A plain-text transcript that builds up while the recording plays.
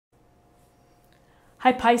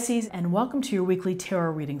Hi Pisces, and welcome to your weekly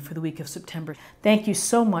tarot reading for the week of September. Thank you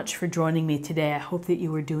so much for joining me today. I hope that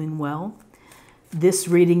you are doing well. This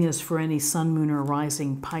reading is for any sun, moon, or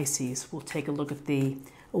rising Pisces. We'll take a look at the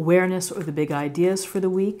awareness or the big ideas for the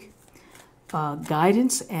week,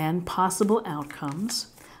 guidance and possible outcomes.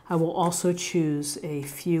 I will also choose a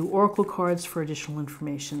few oracle cards for additional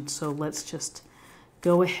information. So let's just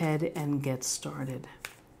go ahead and get started.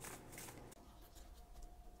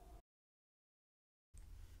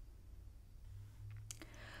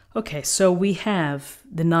 Okay, so we have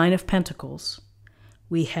the Nine of Pentacles,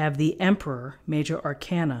 we have the Emperor, Major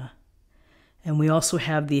Arcana, and we also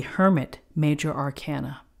have the Hermit, Major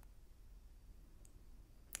Arcana.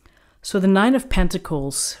 So the Nine of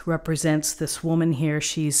Pentacles represents this woman here.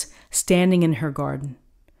 She's standing in her garden,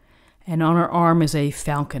 and on her arm is a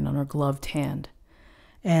falcon on her gloved hand.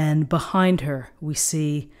 And behind her, we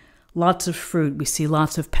see lots of fruit, we see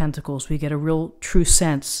lots of pentacles. We get a real true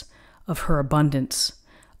sense of her abundance,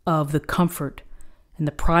 of the comfort and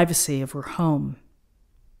the privacy of her home.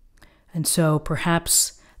 And so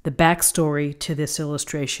perhaps the backstory to this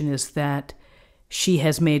illustration is that she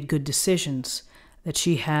has made good decisions, that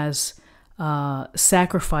she has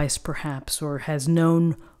sacrificed perhaps, or has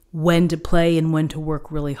known when to play and when to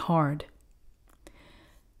work really hard.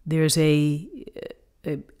 There's a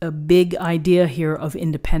big idea here of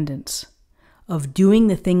independence, of doing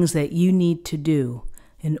the things that you need to do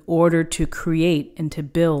in order to create and to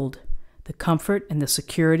build the comfort and the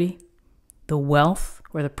security, the wealth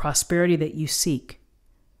or the prosperity that you seek.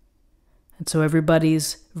 And so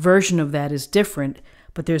everybody's version of that is different,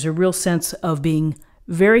 but there's a real sense of being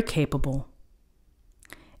very capable.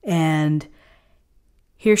 And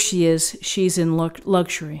here she is, she's in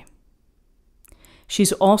luxury.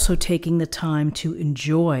 She's also taking the time to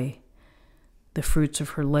enjoy the fruits of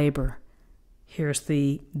her labor. Here's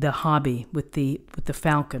the hobby with the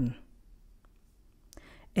falcon.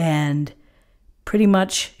 And pretty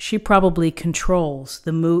much she probably controls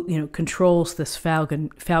the controls this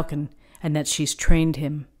falcon, and that she's trained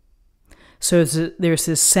him. So there's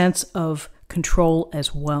this sense of control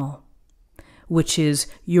as well, which is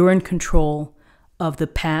you're in control of the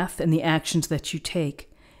path and the actions that you take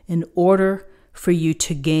in order for you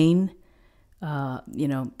to gain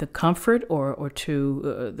the comfort or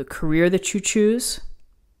to the career that you choose,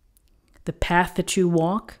 the path that you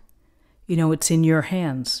walk, it's in your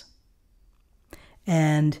hands.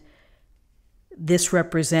 And this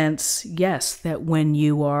represents, yes, that when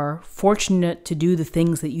you are fortunate to do the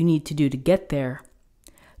things that you need to do to get there,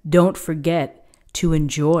 don't forget to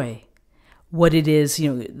enjoy what it is,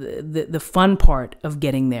 the fun part of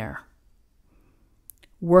getting there.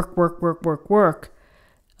 Work,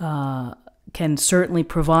 can certainly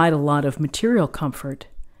provide a lot of material comfort,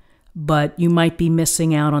 but you might be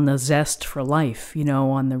missing out on the zest for life,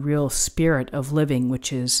 on the real spirit of living,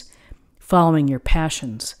 which is following your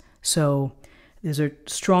passions. So there's a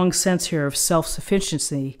strong sense here of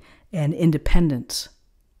self-sufficiency and independence.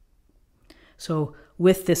 So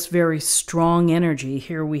with this very strong energy,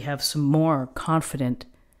 here we have some more confident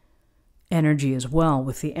energy as well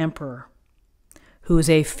with the Emperor, who is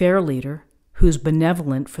a fair leader, who's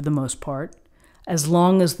benevolent for the most part, as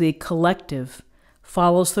long as the collective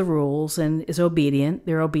follows the rules and is obedient,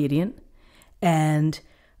 they're obedient, and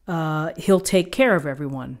he'll take care of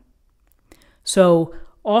everyone. So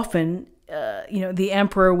often, the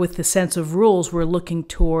Emperor with the sense of rules, we're looking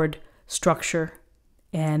toward structure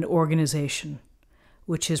and organization,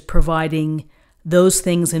 which is providing those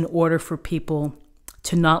things in order for people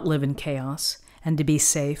to not live in chaos and to be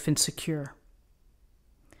safe and secure.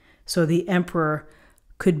 So the Emperor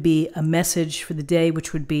could be a message for the day,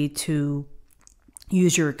 which would be to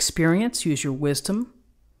use your experience, use your wisdom,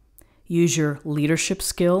 use your leadership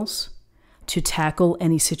skills to tackle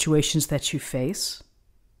any situations that you face.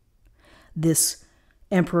 This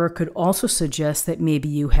Emperor could also suggest that maybe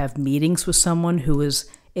you have meetings with someone who is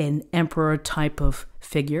an Emperor type of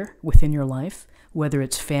figure within your life, whether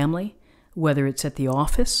it's family, whether it's at the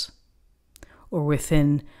office, or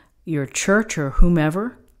within your church or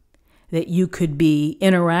whomever, that you could be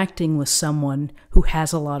interacting with someone who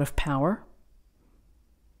has a lot of power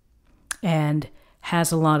and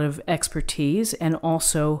has a lot of expertise and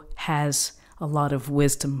also has a lot of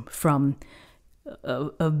wisdom from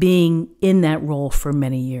of being in that role for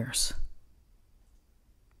many years.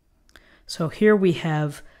 So here we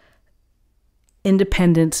have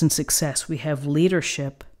independence and success. We have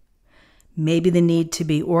leadership, maybe the need to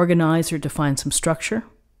be organized or to find some structure,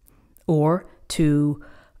 or to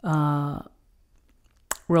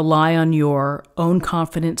rely on your own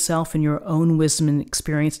confident self and your own wisdom and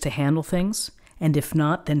experience to handle things And if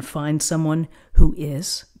not, then find someone who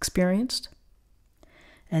is experienced.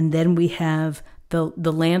 And then we have the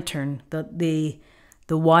lantern, the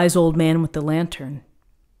wise old man with the lantern,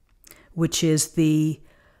 which is the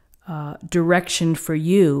direction for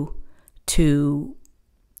you to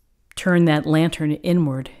turn that lantern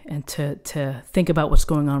inward and to think about what's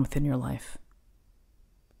going on within your life.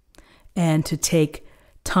 And to take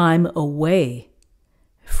time away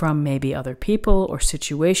from maybe other people or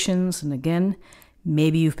situations. And again,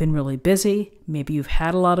 maybe you've been really busy. Maybe you've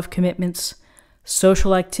had a lot of commitments,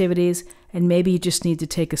 social activities, and maybe you just need to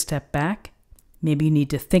take a step back. Maybe you need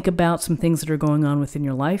to think about some things that are going on within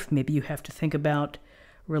your life. Maybe you have to think about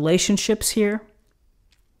relationships here,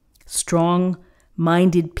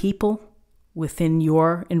 strong-minded people within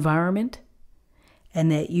your environment, and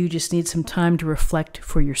that you just need some time to reflect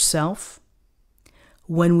for yourself.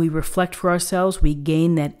 When we reflect for ourselves, we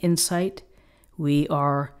gain that insight. We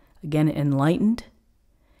are, again, enlightened.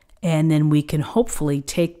 And then we can hopefully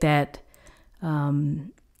take that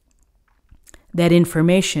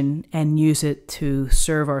information and use it to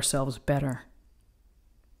serve ourselves better.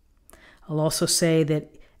 I'll also say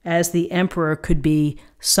that as the Emperor could be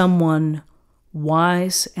someone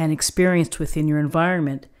wise and experienced within your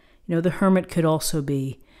environment, the Hermit could also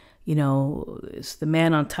be, is the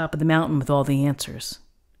man on top of the mountain with all the answers.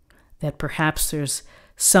 That perhaps there's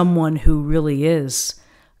someone who really is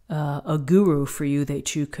a guru for you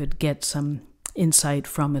that you could get some insight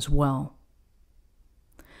from as well.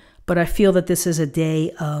 But I feel that this is a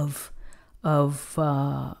day of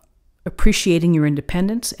appreciating your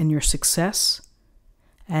independence and your success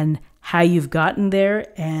and how you've gotten there.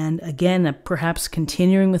 And again, perhaps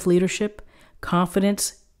continuing with leadership,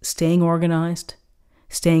 confidence, staying organized,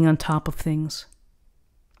 staying on top of things.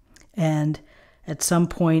 And at some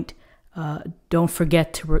point, don't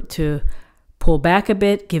forget to pull back a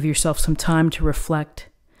bit, give yourself some time to reflect,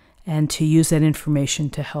 and to use that information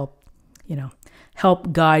to help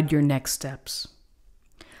guide your next steps.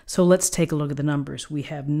 So let's take a look at the numbers. We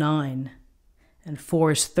have 9, and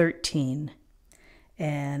 4 is 13,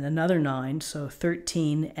 and another 9. So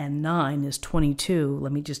 13 and 9 is 22.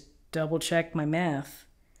 Let me just double check my math.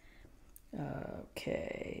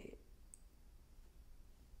 Okay.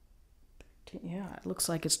 Yeah, it looks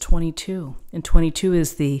like it's 22. And 22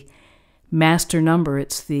 is the master number.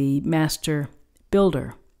 It's the master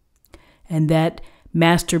builder. And that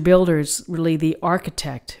master builder is really the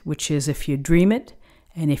architect, which is if you dream it,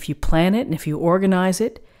 and if you plan it, and if you organize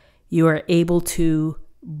it, you are able to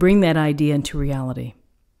bring that idea into reality.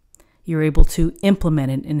 You're able to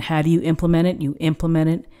implement it. And how do you implement it? You implement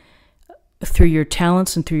it through your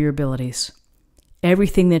talents and through your abilities.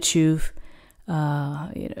 Everything that you've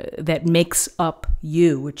that makes up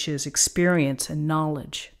you, which is experience and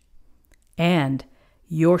knowledge and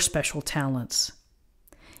your special talents.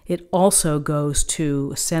 It also goes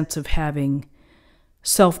to a sense of having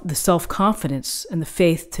the self-confidence and the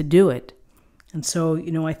faith to do it. And so,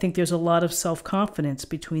 I think there's a lot of self-confidence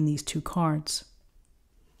between these two cards.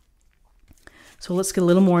 So let's get a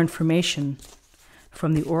little more information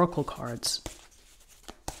from the oracle cards.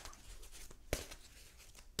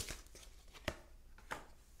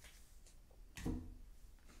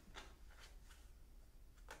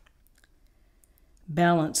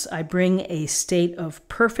 Balance. I bring a state of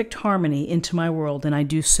perfect harmony into my world, and I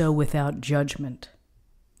do so without judgment.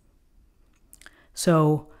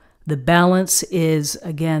 So the balance is,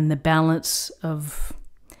 again, the balance of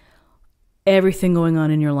everything going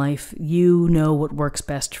on in your life. You know what works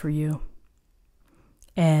best for you.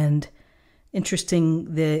 And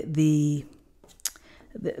interesting, the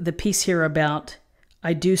piece here about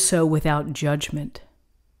I do so without judgment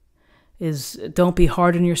is don't be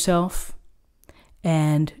hard on yourself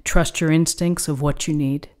and trust your instincts of what you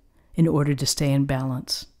need in order to stay in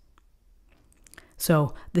balance.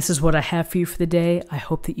 So this is what I have for you for the day. I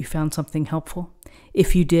hope that you found something helpful.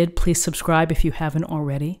 If you did, please subscribe if you haven't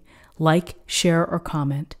already. Like, share, or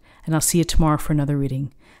comment, and I'll see you tomorrow for another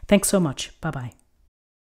reading. Thanks so much. Bye-bye.